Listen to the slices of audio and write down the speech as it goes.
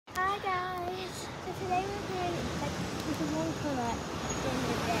today we're doing like just one colour in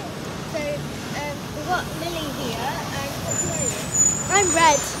the day. So we've got Lily here, and what's your name? I'm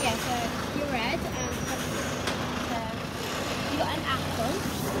red. Yeah, so you're red, and you got an apple,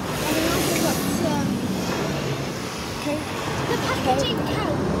 and we also got some. The packaging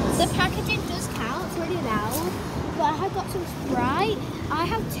counts. The packaging does count. It's really loud. But I have got some Sprite. I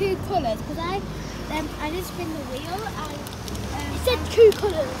have two colours because I did spin the wheel and. You said two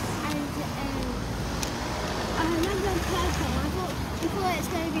colours. I remember purple. We thought it's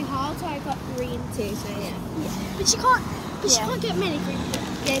going to be hard, so I got green too. So yeah. But she can't get many green.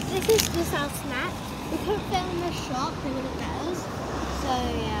 Yeah, this is just our snack. We couldn't film the shop; they wouldn't let us. So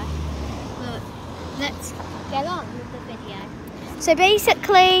yeah. But let's get on with the video. So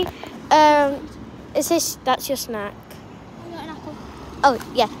basically, that's your snack? I got an apple. Oh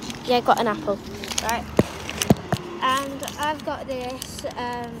yeah, got an apple. Right. And I've got this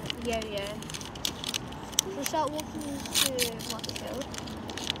yo-yo. We'll start walking to Waterfield.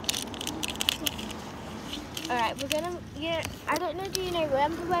 Alright, we're gonna, I don't know, do you know,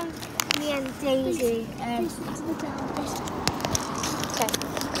 remember when me and Daisy, Okay.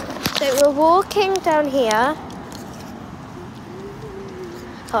 So we're walking down here.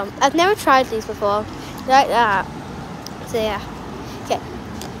 I've never tried these before. Like that. So yeah. Okay.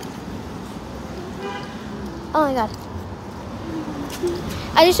 Oh my god.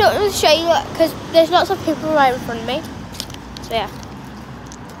 I just wanted to show you because there's lots of people right in front of me. So yeah.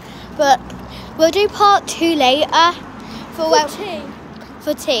 But we'll do part 2 later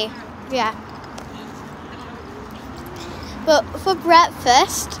for tea. Yeah. But for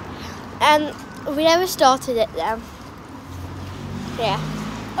breakfast, we never started it then. Yeah.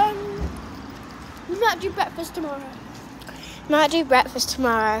 we might do breakfast tomorrow. Might do breakfast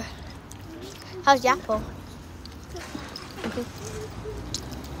tomorrow. How's the apple?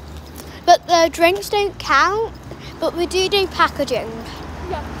 But the drinks don't count, but we do packaging.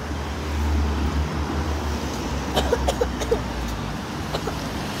 Yeah.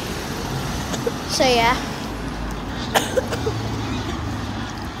 So yeah.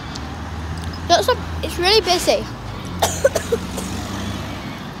 It's really busy.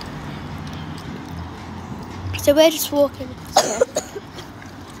 So we're just walking.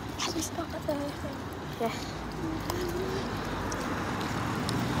 Can we stop at the thing? Yeah.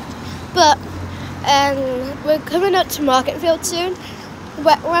 But we're coming up to Marketfield soon.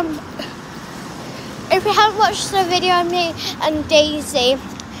 If you haven't watched the video of me and Daisy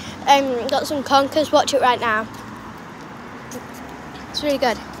got some conkers, watch it right now. It's really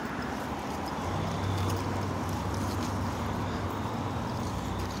good.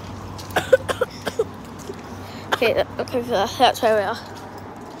 Okay, looking for that. That's where we are.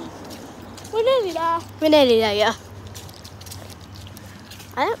 We're nearly there. We're nearly there, yeah.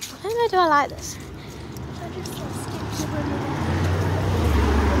 I don't know, do I like this? I just skip to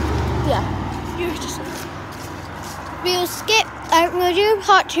Yeah. you just We'll skip, we'll do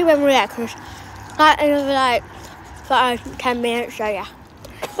part 2 when we're there, because another 5-10 minutes, so yeah.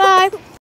 Bye.